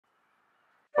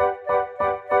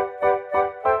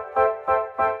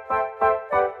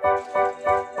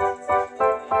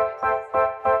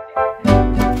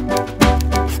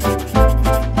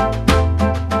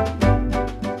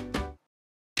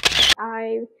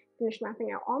finished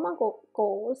mapping out all my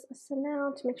goals. So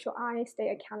now to make sure I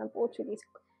stay accountable to these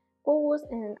goals,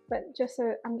 but just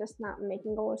so I'm just not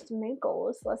making goals to make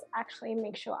goals, let's actually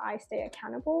make sure I stay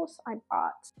accountable. So I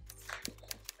bought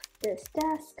this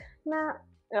desk mat.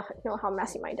 Ugh, you know how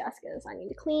messy my desk is. I need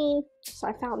to clean. So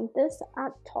I found this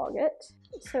at Target.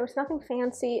 So it's nothing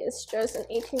fancy. It's just an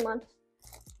 18-month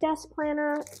desk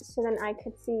planner, so then I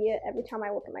could see it every time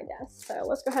I look at my desk. So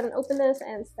let's go ahead and open this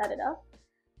and set it up.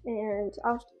 And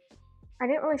I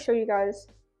didn't really show you guys,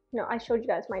 no, I showed you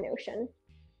guys my Notion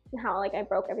and how like I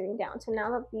broke everything down. So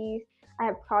now that I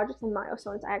have projects and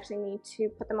milestones, I actually need to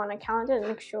put them on a calendar and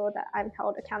make sure that I'm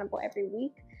held accountable every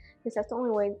week, because that's the only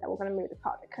way that we're going to move the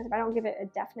project. Because if I don't give it a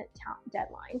definite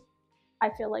deadline, I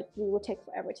feel like we will take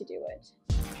forever to do it.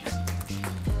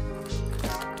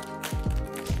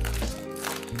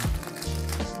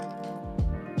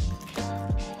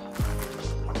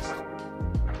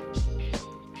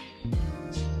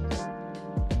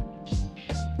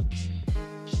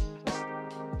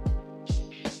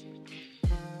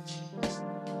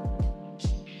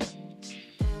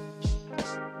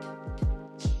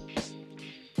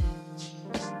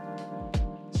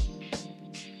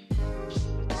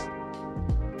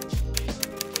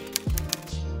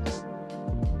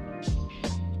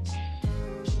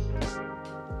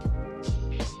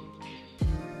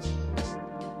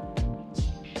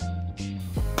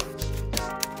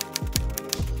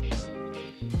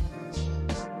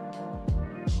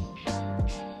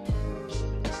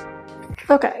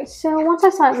 Okay, so once I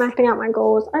started mapping out my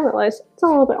goals, I realized it's a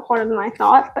little bit harder than I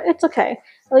thought, but it's okay.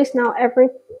 At least now every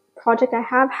project I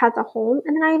have has a home,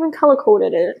 and then I even color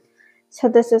coded it. So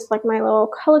this is like my little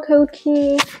color code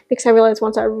key, because I realized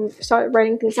once I started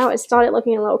writing things out, it started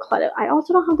looking a little cluttered. I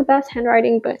also don't have the best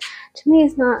handwriting, but to me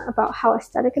it's not about how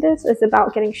aesthetic it is, it's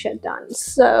about getting shit done.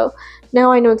 So now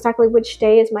I know exactly which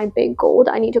day is my big goal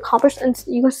that I need to accomplish, and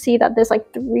you can see that there's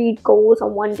like 3 goals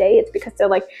on one day. It's because they're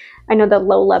like, I know the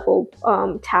low level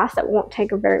tasks that won't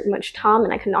take very much time,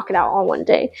 and I can knock it out all one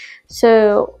day.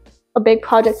 So a big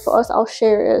project for us, I'll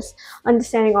share, is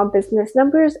understanding our business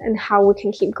numbers and how we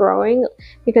can keep growing,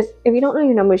 because if you don't know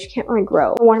your numbers, you can't really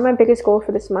grow. One of my biggest goals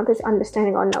for this month is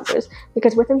understanding our numbers,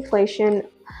 because with inflation,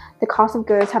 the cost of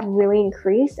goods have really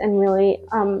increased and really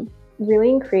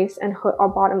increased and hurt our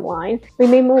bottom line. We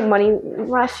made more money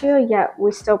last year, yet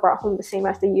we still brought home the same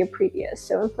as the year previous.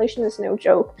 So inflation is no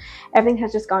joke. Everything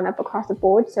has just gone up across the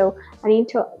board. So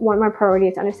one of my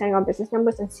priorities is understanding our business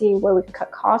numbers and seeing where we can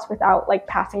cut costs without like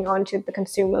passing on to the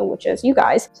consumer, which is you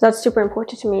guys. So that's super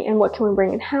important to me. And what can we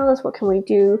bring in-house? What can we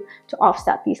do to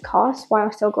offset these costs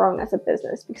while still growing as a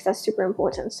business? Because that's super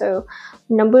important. So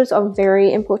numbers are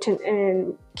very important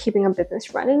in keeping a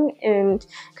business running, and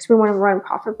because we want to run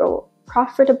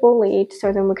profitably,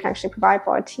 so then we can actually provide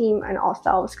for our team and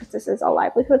ourselves, because this is our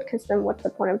livelihood. Because then what's the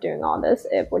point of doing all this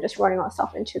if we're just running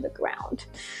ourselves into the ground?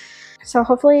 So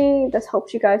hopefully this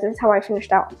helps you guys. This is how I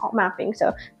finished out mapping.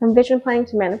 So from vision planning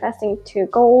to manifesting to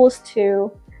goals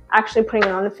to actually putting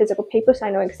it on a physical paper, so I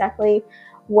know exactly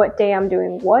what day I'm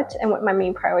doing what and what my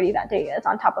main priority that day is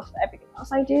on top of everything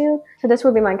else I do. So this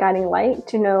will be my guiding light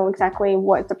to know exactly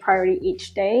what the priority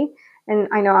each day. And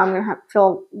I know I'm going to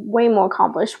feel way more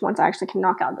accomplished once I actually can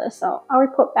knock out this. So I'll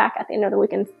report back at the end of the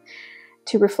weekend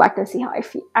to reflect and see how I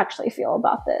actually feel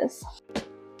about this.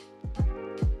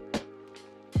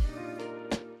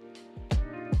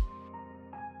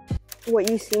 What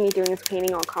you see me doing is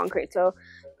painting on concrete. So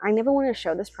I never want to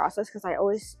show this process because I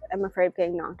always am afraid of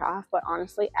getting knocked off, but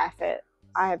honestly, F it.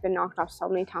 I have been knocked off so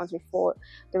many times before.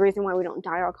 The reason why we don't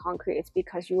dye our concrete is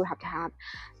because you have to have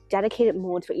dedicated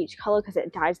molds for each color, because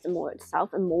it dyes the mold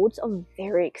itself, and molds are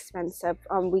very expensive.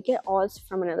 We get ours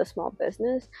from another small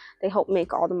business. They help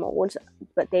make all the molds,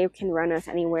 but they can run us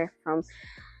anywhere from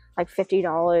like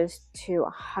 $50 to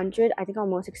 $100. I think our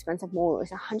most expensive mold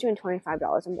is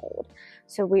 $125 a mold.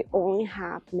 So we only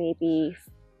have maybe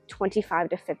 25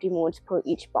 to 50 molds per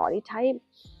each body type.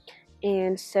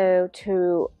 And so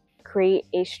to create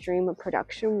a stream of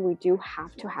production, we do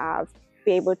have to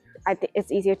be able, I think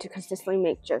it's easier to consistently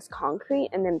make just concrete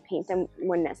and then paint them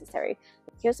when necessary.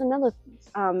 Here's another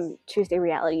Tuesday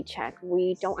reality check.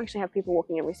 We don't actually have people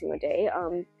working every single day.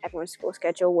 Everyone's school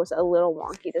schedule was a little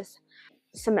wonky this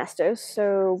semester,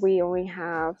 so we only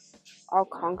have our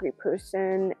concrete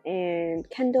person, and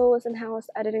Kendall is in-house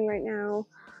editing right now,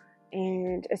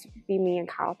 and it's be me and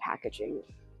Kyle packaging.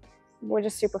 We're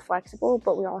just super flexible,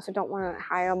 but we also don't want to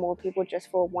hire more people just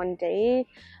for one day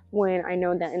when I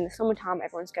know that in the summertime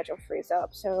everyone's schedule frees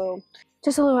up. So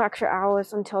just a little extra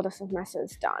hours until the semester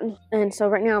is done. And so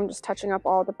right now I'm just touching up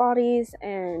all the bodies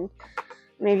and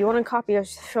And if you want to copy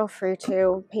us, feel free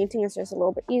to. Painting is just a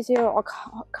little bit easier. All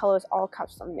colors, all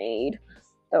custom made,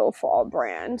 though, for all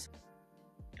brands.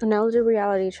 Another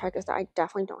reality check is that I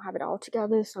definitely don't have it all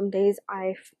together. Some days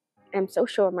I am so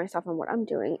sure of myself and what I'm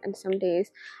doing, and some days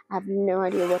I have no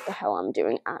idea what the hell I'm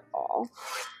doing at all.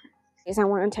 Days I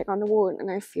want to take on the world and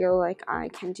I feel like I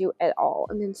can do it all,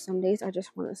 and then some days I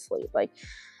just want to sleep. Like,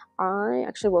 I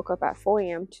actually woke up at 4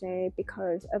 a.m. today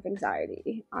because of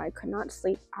anxiety. I could not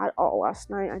sleep at all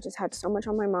last night. I just had so much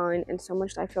on my mind and so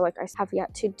much that I feel like I have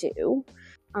yet to do.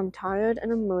 I'm tired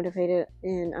and I'm motivated,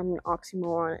 and I'm an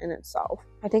oxymoron in itself.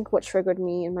 I think what triggered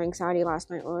me and my anxiety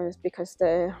last night was because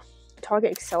the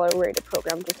Target Accelerator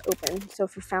program just opened. So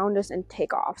for founders and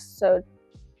takeoffs. So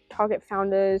Target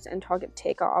founders and Target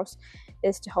takeoffs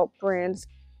is to help brands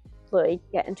like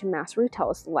get into mass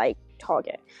retailers like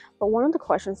Target. But one of the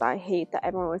questions I hate that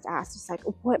everyone was asked is like,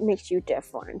 what makes you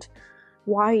different?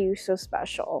 Why are you so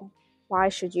special? Why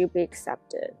should you be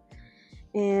accepted?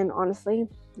 And honestly,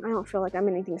 I don't feel like I'm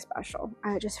anything special.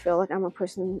 I just feel like I'm a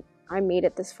person, I made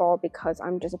it this far because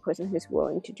I'm just a person who's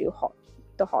willing to do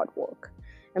the hard work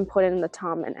and put in the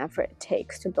time and effort it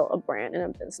takes to build a brand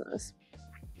and a business.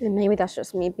 And maybe that's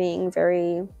just me being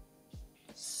very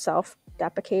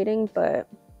self-deprecating, but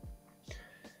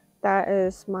that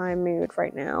is my mood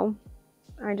right now.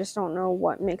 I just don't know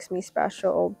what makes me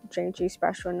special, JG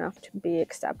special enough to be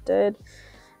accepted.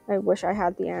 I wish I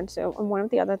had the answer. And one of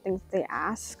the other things they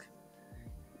ask,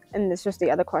 and this was the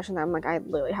other question that I'm like, I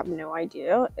literally have no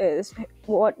idea, is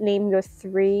name your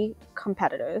 3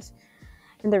 competitors.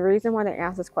 And the reason why they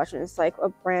ask this question is like a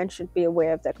brand should be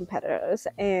aware of their competitors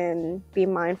and be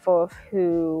mindful of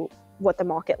what the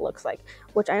market looks like,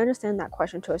 which I understand that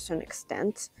question to a certain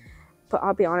extent. But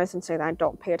I'll be honest and say that I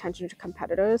don't pay attention to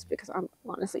competitors because I'm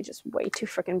honestly just way too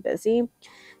freaking busy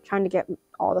trying to get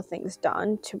all the things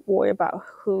done to worry about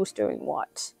who's doing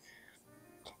what.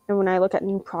 And when I look at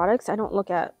new products, I look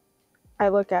at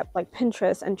like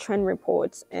Pinterest and trend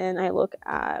reports, and I look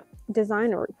at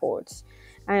designer reports.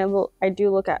 And I do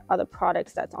look at other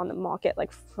products that's on the market,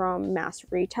 like from mass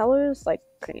retailers like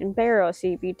Crate & Barrel,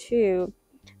 CB2,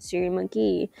 Siri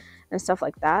McGee, and stuff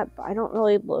like that. But I don't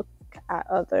really look at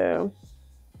other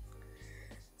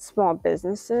small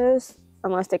businesses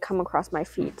unless they come across my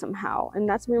feed somehow. And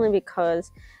that's mainly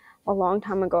because a long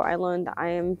time ago I learned that I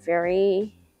am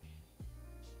very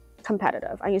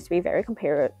competitive. I used to be very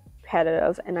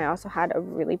competitive, and I also had a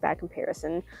really bad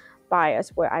comparison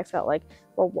bias where I felt like,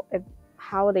 well,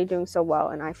 how are they doing so well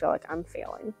and I feel like I'm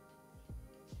failing,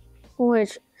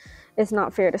 which is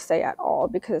not fair to say at all,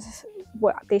 because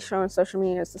what they show on social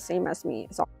media is the same as me.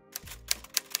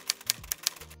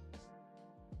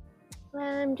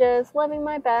 I'm just living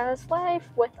my best life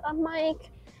with a mic.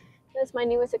 That's my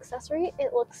newest accessory.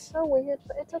 It looks so weird,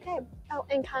 but it's okay. Oh,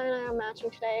 and Kai and I are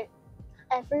matching today.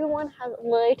 Everyone has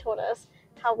literally told us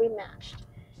how we matched.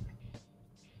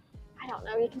 I don't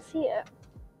know, you can see it.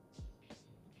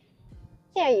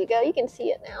 There you go, you can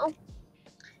see it now.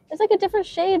 It's like a different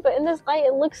shade, but in this light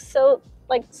it looks so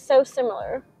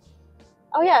similar.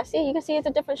 Oh yeah, see, you can see it's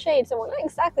a different shade, so we're not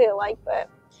exactly alike, but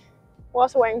we're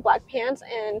also wearing black pants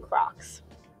and Crocs.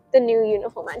 The new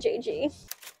uniform at JG.